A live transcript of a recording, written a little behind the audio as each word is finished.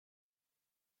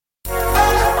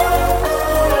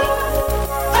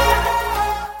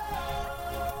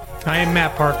I am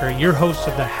Matt Parker, your host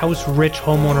of the House Rich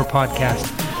Homeowner Podcast.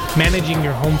 Managing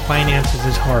your home finances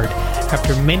is hard.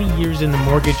 After many years in the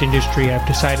mortgage industry, I've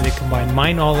decided to combine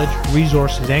my knowledge,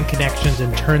 resources, and connections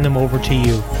and turn them over to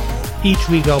you. Each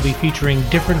week, I'll be featuring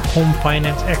different home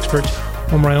finance experts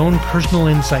or my own personal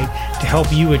insight to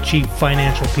help you achieve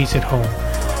financial peace at home.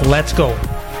 Let's go.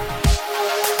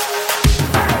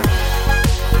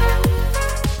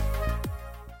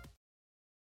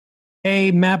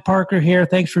 Hey, Matt Parker here.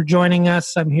 Thanks for joining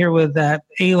us. I'm here with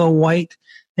Ayla White.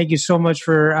 Thank you so much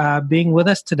for being with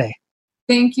us today.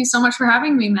 Thank you so much for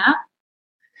having me, Matt.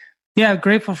 Yeah,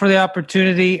 grateful for the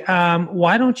opportunity.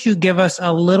 Why don't you give us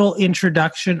a little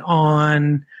introduction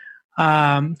on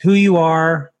who you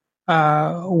are,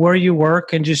 where you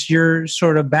work, and just your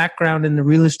sort of background in the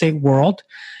real estate world,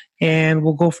 and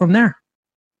we'll go from there.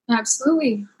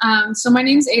 Absolutely. So my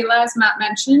name's Ayla, as Matt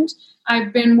mentioned.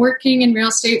 I've been working in real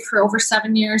estate for over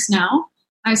 7 years now.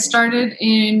 I started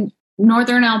in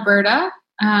Northern Alberta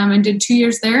and did 2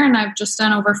 years there, and I've just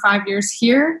done over 5 years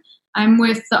here. I'm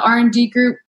with the R&D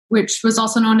Group, which was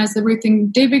also known as the Ruth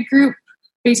and David Group,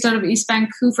 based out of East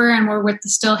Vancouver, and we're with the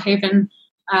Stillhaven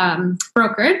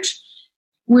brokerage.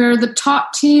 We're the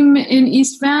top team in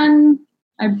East Van.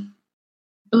 I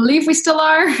believe we still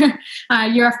are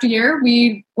year after year.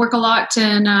 We work a lot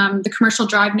in the Commercial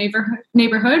Drive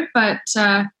neighborhood, but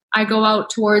I go out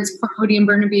towards Port Moody and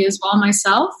Burnaby as well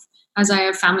myself, as I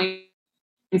have family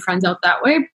and friends out that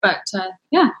way. But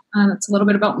that's a little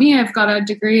bit about me. I've got a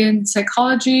degree in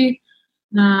psychology.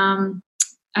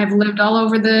 I've lived all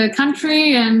over the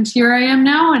country, and here I am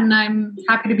now, and I'm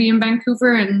happy to be in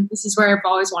Vancouver, and this is where I've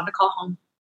always wanted to call home.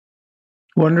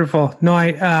 Wonderful. No,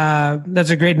 that's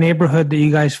a great neighborhood that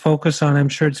you guys focus on. I'm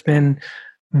sure it's been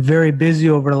very busy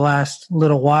over the last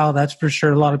little while. That's for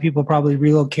sure. A lot of people probably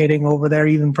relocating over there,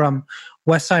 even from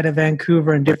west side of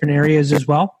Vancouver and different areas as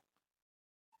well.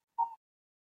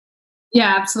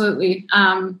 Yeah, absolutely.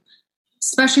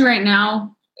 Especially right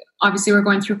now. Obviously, we're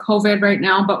going through COVID right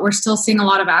now, but we're still seeing a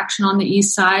lot of action on the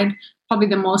east side, probably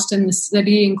the most in the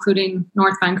city, including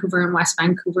North Vancouver and West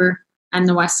Vancouver and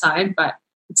the west side. But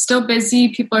it's still busy.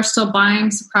 People are still buying,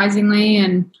 surprisingly.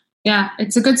 And yeah,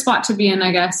 it's a good spot to be in,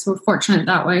 I guess. We're fortunate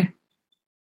that way.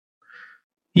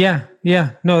 Yeah.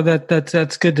 No,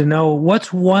 that's good to know.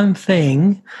 What's one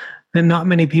thing that not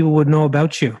many people would know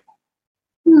about you?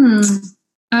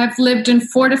 I've lived in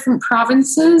 4 different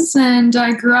provinces, and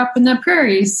I grew up in the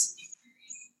prairies.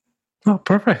 Oh,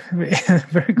 perfect.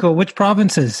 Very cool. Which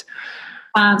provinces?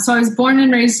 So I was born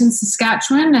and raised in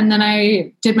Saskatchewan, and then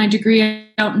I did my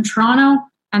degree out in Toronto,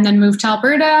 and then moved to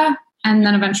Alberta, and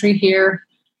then eventually here.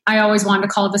 I always wanted to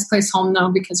call this place home, though,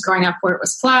 because growing up where it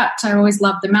was flat, I always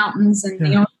loved the mountains and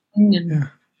the ocean, and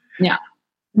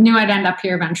knew I'd end up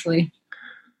here eventually.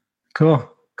 Cool.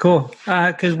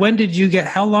 Because when did you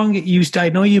how long I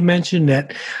know you mentioned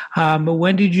it, but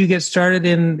when did you get started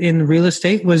in real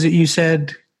estate? Was it, you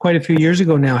said, quite a few years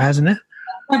ago now, hasn't it?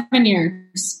 7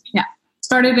 years. Yeah.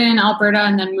 Started in Alberta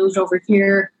and then moved over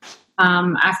here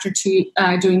after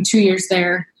doing 2 years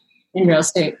there in real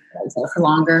estate. I was there for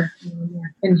longer.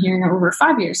 Been here over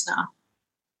 5 years now.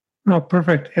 Oh,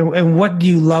 perfect. And what do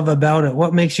you love about it?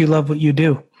 What makes you love what you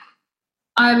do?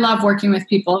 I love working with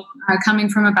people. Coming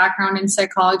from a background in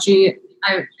psychology,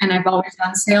 I've always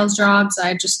done sales jobs.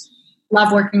 I just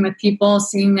love working with people,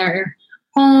 seeing their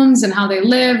homes and how they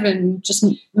live, and just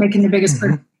making the biggest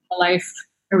part of their life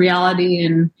a reality,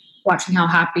 and watching how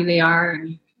happy they are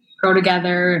and grow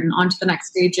together and on to the next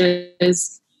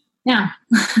stages. Yeah.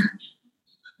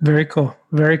 Very cool.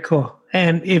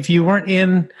 And if you weren't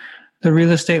in the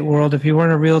real estate world, if you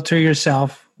weren't a realtor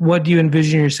yourself, what do you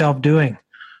envision yourself doing?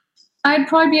 I'd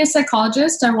probably be a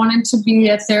psychologist. I wanted to be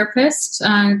a therapist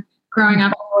growing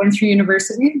up, going through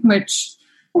university, which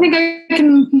I think I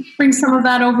can bring some of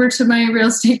that over to my real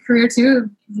estate career too,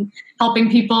 helping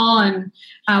people and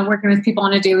working with people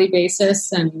on a daily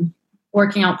basis and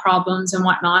working out problems and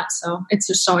whatnot. So it's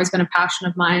just always been a passion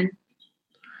of mine.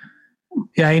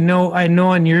 Yeah, I know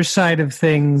on your side of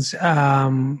things,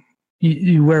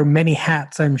 you wear many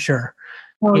hats, I'm sure.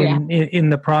 In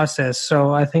the process.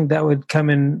 So I think that would come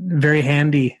in very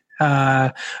handy.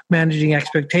 Managing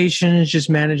expectations, just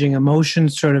managing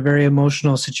emotions, sort of very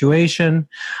emotional situation.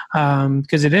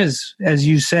 Because it is, as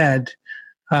you said,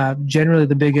 generally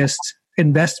the biggest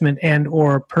investment and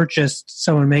or purchase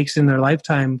someone makes in their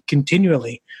lifetime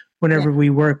continually whenever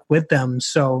we work with them.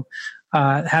 So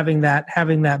having that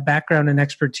background and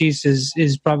expertise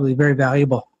is probably very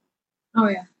valuable. Oh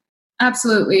yeah,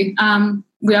 absolutely.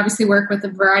 We obviously work with a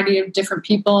variety of different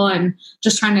people, and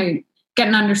just trying to get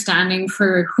an understanding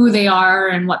for who they are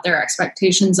and what their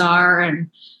expectations are, and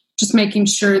just making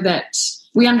sure that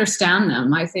we understand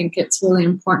them. I think it's really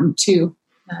important too.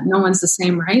 No one's the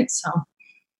same, right? So,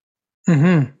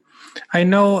 I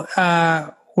know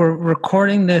we're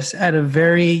recording this at a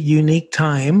very unique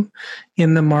time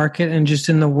in the market and just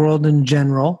in the world in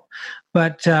general.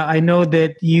 But I know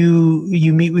that you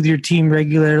meet with your team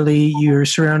regularly. You're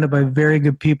surrounded by very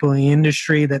good people in the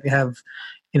industry that have,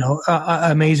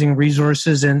 amazing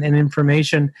resources and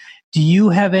information. Do you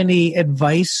have any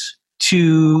advice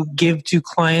to give to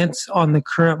clients on the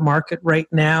current market right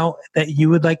now that you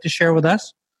would like to share with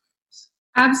us?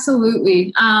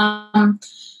 Absolutely.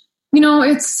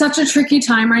 It's such a tricky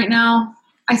time right now.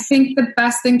 I think the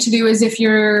best thing to do is, if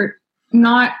you're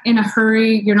not in a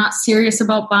hurry, you're not serious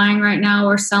about buying right now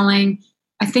or selling,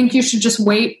 I think you should just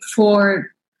wait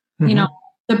for,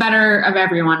 the better of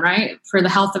everyone, right? For the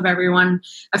health of everyone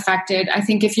affected. I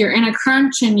think if you're in a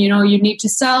crunch and, you need to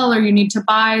sell or you need to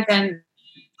buy, then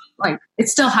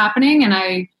it's still happening. And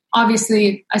I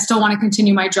still want to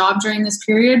continue my job during this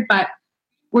period, but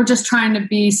we're just trying to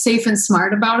be safe and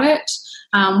smart about it.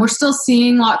 We're still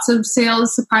seeing lots of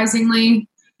sales, surprisingly.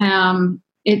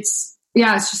 It's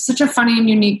just such a funny and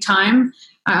unique time.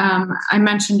 I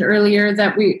mentioned earlier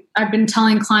that I've been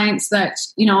telling clients that,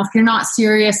 if you're not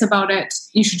serious about it,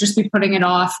 you should just be putting it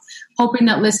off, hoping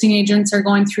that listing agents are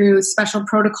going through special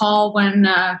protocol when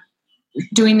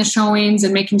doing the showings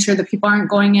and making sure that people aren't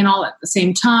going in all at the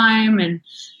same time, and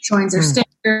showings are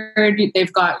staggered.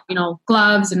 They've got,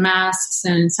 gloves and masks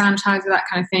and sanitizer, that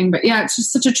kind of thing. But yeah, it's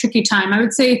just such a tricky time. I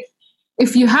would say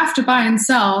if you have to buy and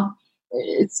sell,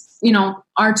 it's,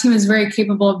 our team is very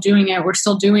capable of doing it. We're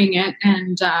still doing it,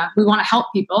 and we want to help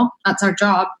people. That's our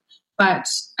job. But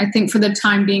I think for the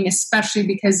time being, especially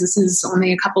because this is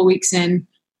only a couple weeks in,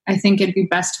 I think it'd be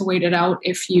best to wait it out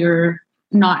if you're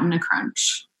not in a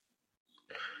crunch.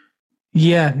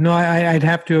 Yeah, no, I'd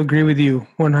have to agree with you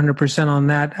 100% on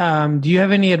that. Do you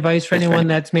have any advice for anyone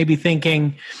that's maybe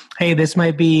thinking, hey, this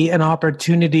might be an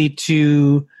opportunity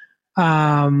to,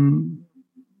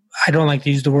 I don't like to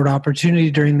use the word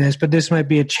opportunity during this, but this might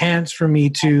be a chance for me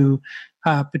to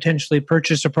potentially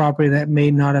purchase a property that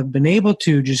may not have been able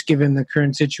to, just given the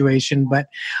current situation. But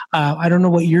I don't know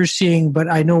what you're seeing, but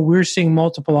I know we're seeing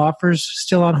multiple offers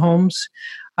still on homes.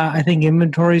 I think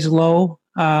inventory is low.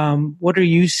 What are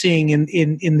you seeing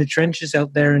in the trenches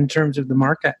out there in terms of the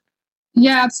market?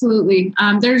 Yeah, absolutely.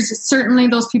 There's certainly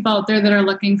those people out there that are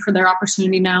looking for their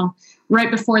opportunity now. Right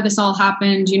before this all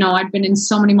happened, I'd been in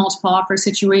so many multiple offer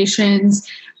situations,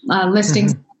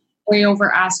 listings way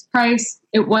over ask price.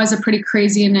 It was a pretty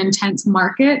crazy and intense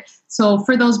market. So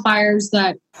for those buyers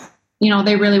that,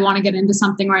 they really want to get into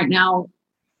something right now,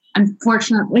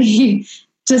 unfortunately,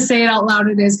 to say it out loud,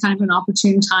 it is kind of an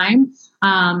opportune time.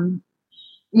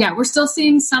 We're still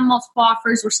seeing some multiple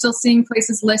offers. We're still seeing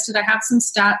places listed. I have some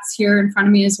stats here in front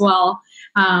of me as well.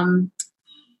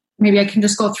 Maybe I can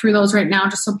just go through those right now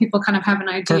just so people kind of have an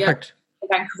idea Perfect. of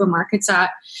the Vancouver market's at.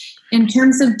 In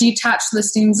terms of detached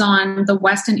listings on the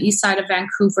west and east side of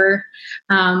Vancouver,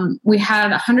 we had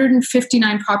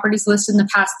 159 properties listed in the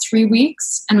past 3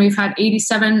 weeks, and we've had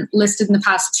 87 listed in the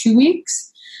past 2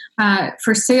 weeks.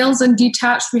 For sales and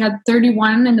detached, we had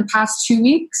 31 in the past 2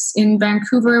 weeks. In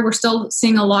Vancouver, we're still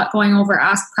seeing a lot going over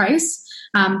ask price.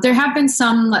 There have been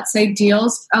some, let's say,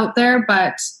 deals out there,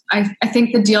 but I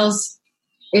think the deals,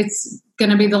 it's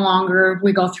going to be the longer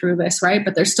we go through this, right?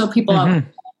 But there's still people out there.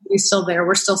 We're still there.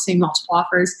 We're still seeing multiple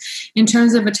offers. In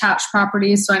terms of attached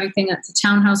properties, so anything that's a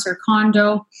townhouse or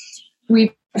condo,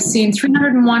 we've seen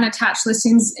 301 attached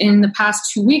listings in the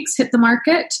past 2 weeks hit the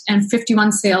market and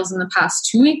 51 sales in the past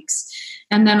 2 weeks.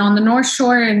 And then on the North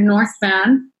Shore in North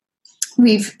Van,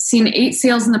 we've seen 8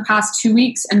 sales in the past 2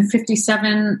 weeks and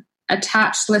 57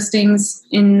 attached listings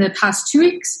in the past 2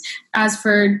 weeks. As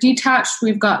for detached,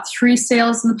 we've got 3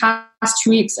 sales in the past 2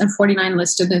 weeks and 49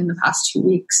 listed in the past 2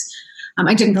 weeks.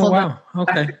 I didn't pull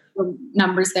the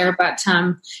numbers there, but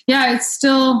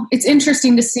it's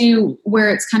interesting to see where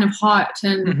it's kind of hot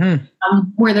and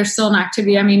where there's still an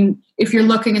activity. I mean, if you're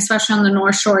looking, especially on the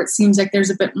North Shore, it seems like there's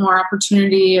a bit more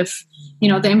opportunity if,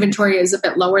 the inventory is a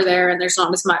bit lower there and there's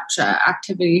not as much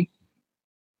activity.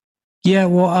 Yeah,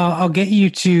 well, I'll get you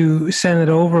to send it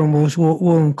over, and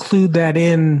we'll include that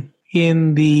in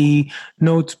the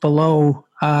notes below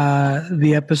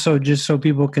the episode, just so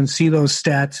people can see those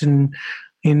stats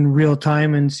in real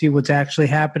time and see what's actually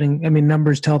happening. I mean,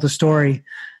 numbers tell the story,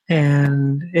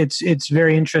 and it's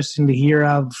very interesting to hear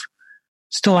of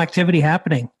still activity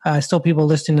happening, still people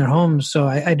listing their homes. So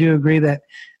I do agree that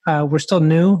we're still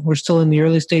new, we're still in the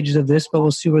early stages of this, but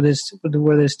we'll see where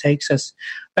this takes us.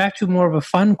 Back to more of a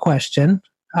fun question.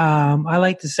 I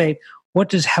like to say, what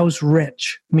does house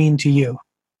rich mean to you?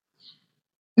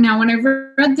 Now, when I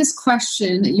read this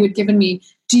question that you had given me,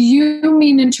 do you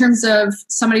mean in terms of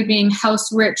somebody being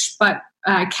house rich but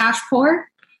cash poor?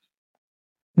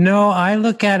 No, I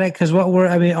look at it because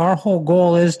our whole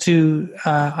goal is to,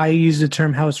 I use the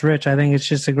term house rich. I think it's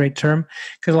just a great term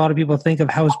because a lot of people think of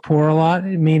house poor a lot,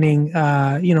 meaning,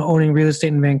 owning real estate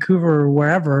in Vancouver or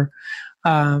wherever. Hey,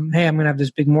 I'm going to have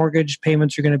this big mortgage.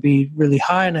 Payments are going to be really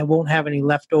high and I won't have any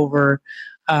leftover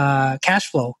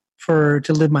cash flow to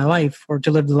live my life or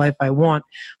to live the life I want.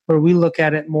 Where we look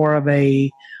at it more of an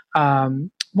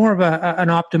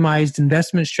optimized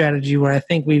investment strategy where I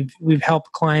think we've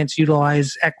helped clients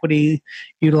utilize equity,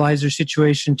 utilize their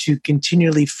situation to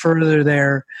continually further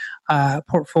their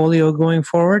portfolio going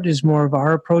forward is more of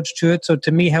our approach to it. So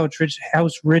to me,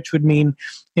 house rich would mean,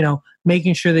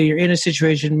 making sure that you're in a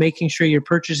situation, making sure you're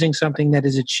purchasing something that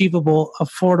is achievable,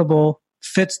 affordable,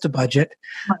 fits the budget,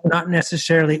 not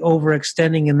necessarily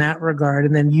overextending in that regard,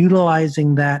 and then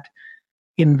utilizing that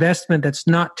investment that's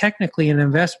not technically an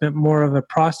investment, more of a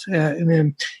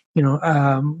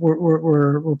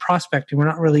we're prospecting. We're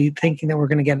not really thinking that we're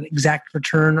going to get an exact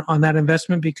return on that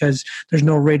investment because there's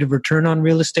no rate of return on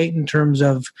real estate in terms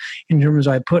of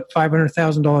I put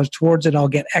 $500,000 towards it, I'll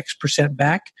get X percent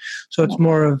back. So it's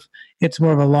more of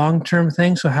a long-term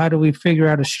thing. So how do we figure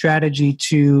out a strategy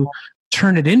to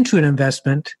turn it into an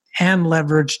investment and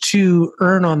leverage to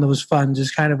earn on those funds is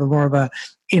kind of more of a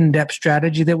in-depth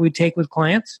strategy that we take with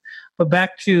clients. But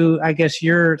back to, I guess,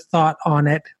 your thought on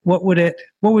it. What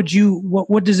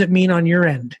does it mean on your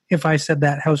end if I said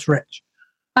that house rich?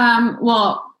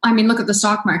 Look at the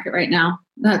stock market right now.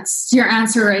 That's your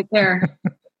answer right there.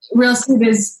 Real estate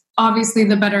is obviously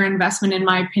the better investment in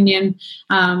my opinion.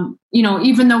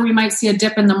 Even though we might see a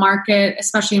dip in the market,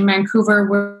 especially in Vancouver,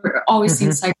 we're always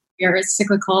seeing cycle here. It's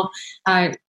cyclical.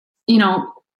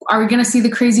 Are we going to see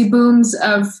the crazy booms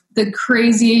of the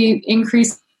crazy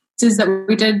increases that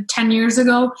we did 10 years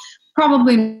ago?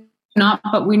 Probably not,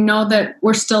 but we know that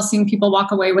we're still seeing people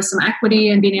walk away with some equity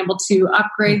and being able to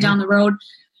upgrade down the road.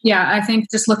 Yeah, I think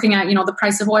just looking at, the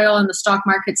price of oil and the stock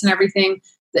markets and everything,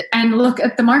 and look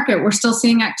at the market, we're still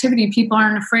seeing activity. People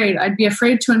aren't afraid. I'd be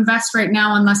afraid to invest right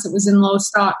now unless it was in low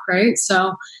stock, right?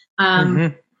 So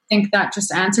I think that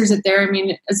just answers it there. I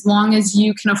mean, as long as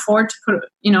you can afford to put,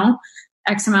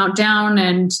 X amount down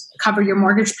and cover your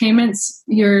mortgage payments,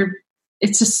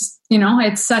 it's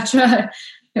such a,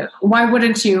 why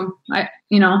wouldn't you?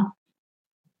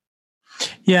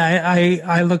 Yeah,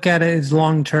 I look at it as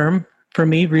long-term. For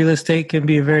me, real estate can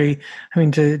be to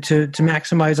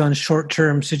maximize on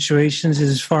short-term situations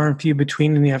is far and few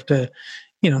between, and you have to,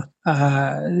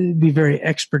 be very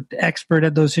expert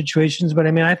at those situations. But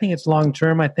I think it's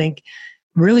long-term. I think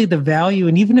really the value,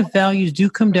 and even if values do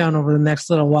come down over the next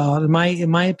little while, in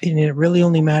my opinion, it really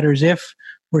only matters if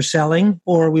we're selling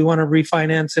or we want to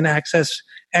refinance and access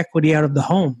equity out of the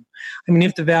home.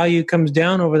 If the value comes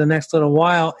down over the next little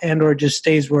while and or just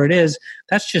stays where it is,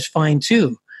 that's just fine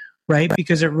too, right?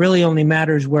 Because it really only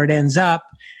matters where it ends up.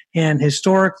 And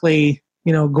historically,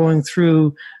 going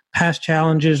through past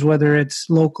challenges, whether it's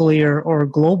locally or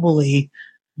globally,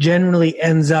 generally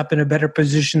ends up in a better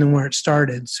position than where it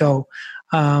started. So,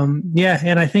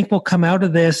 and I think we'll come out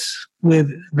of this with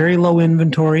very low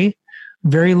inventory,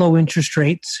 very low interest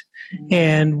rates.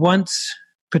 And once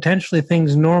potentially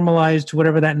things normalize to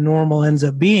whatever that normal ends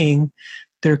up being,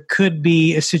 there could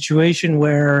be a situation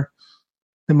where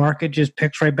the market just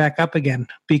picks right back up again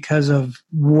because of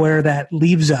where that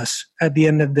leaves us at the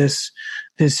end of this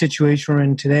situation we're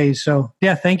in today. So,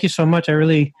 yeah, thank you so much. I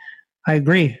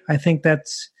agree. I think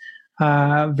that's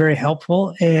very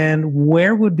helpful. And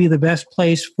where would be the best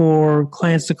place for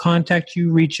clients to contact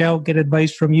you, reach out, get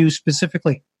advice from you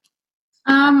specifically?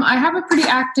 I have a pretty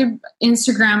active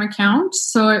Instagram account.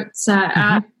 So it's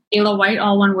at Ayla White,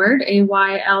 all one word,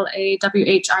 AYLAWHITE.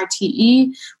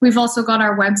 We've also got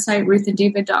our website,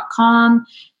 ruthanddavid.com.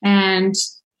 And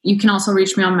you can also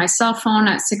reach me on my cell phone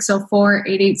at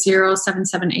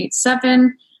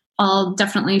 604-880-7787. I'll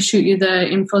definitely shoot you the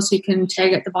info so you can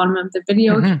tag at the bottom of the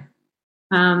video.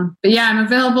 But yeah, I'm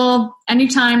available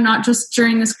anytime, not just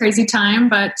during this crazy time,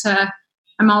 but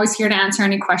I'm always here to answer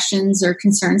any questions or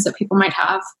concerns that people might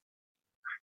have.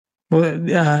 Well,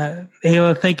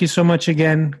 Ayla, thank you so much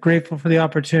again. Grateful for the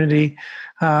opportunity.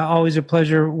 Always a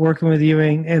pleasure working with you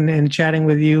and chatting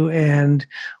with you. And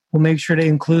we'll make sure to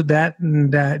include that.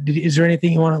 And is there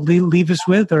anything you want to leave us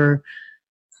with? Or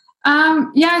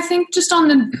I think just on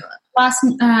the last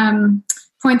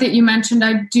point that you mentioned,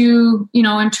 I do,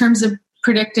 in terms of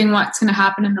predicting what's going to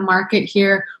happen in the market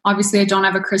here, obviously I don't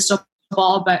have a crystal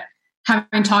ball, but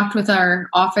having talked with our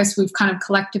office, we've kind of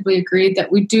collectively agreed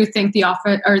that we do think the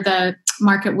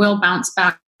market will bounce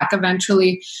back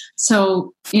eventually.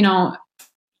 So,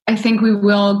 I think we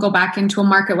will go back into a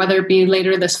market, whether it be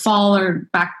later this fall or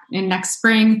back in next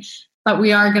spring, but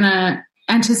we are going to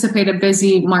anticipate a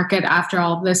busy market after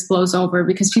all of this blows over,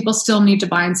 because people still need to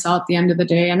buy and sell at the end of the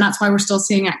day. And that's why we're still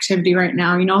seeing activity right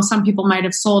now. Some people might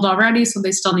have sold already, so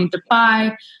they still need to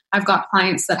buy. I've got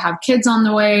clients that have kids on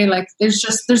the way. Like there's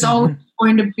always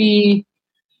going to be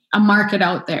a market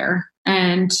out there.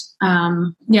 And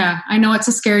I know it's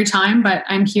a scary time, but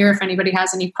I'm here if anybody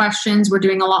has any questions. We're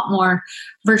doing a lot more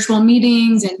virtual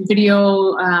meetings and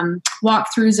video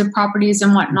walkthroughs of properties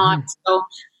and whatnot. So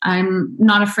I'm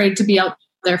not afraid to be out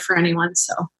there for anyone.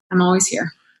 So I'm always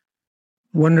here.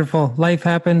 Wonderful. Life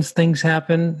happens, things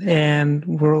happen, and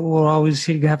we'll always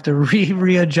have to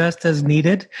readjust as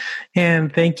needed.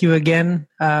 And thank you again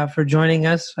for joining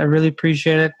us. I really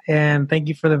appreciate it. And thank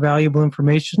you for the valuable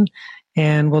information.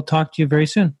 And we'll talk to you very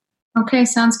soon. Okay,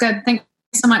 sounds good. Thank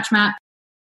you so much, Matt.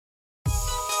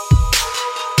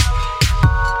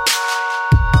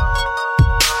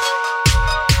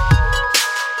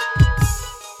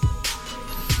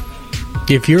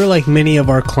 If you're like many of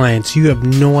our clients, you have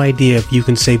no idea if you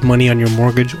can save money on your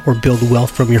mortgage or build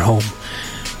wealth from your home.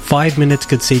 5 minutes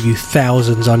could save you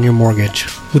thousands on your mortgage.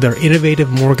 With our innovative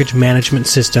mortgage management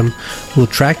system, we'll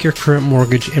track your current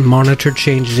mortgage and monitor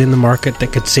changes in the market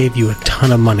that could save you a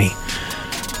ton of money.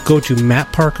 Go to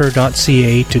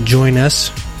mattparker.ca to join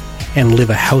us and live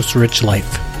a house-rich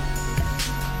life.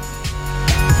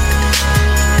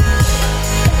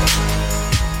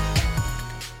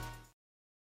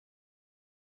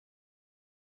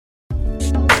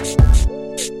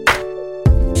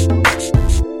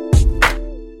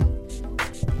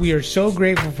 We are so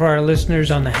grateful for our listeners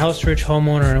on the House Rich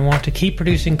Homeowner and want to keep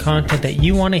producing content that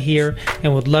you want to hear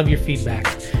and would love your feedback.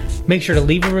 Make sure to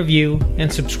leave a review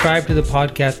and subscribe to the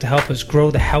podcast to help us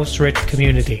grow the House Rich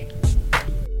community.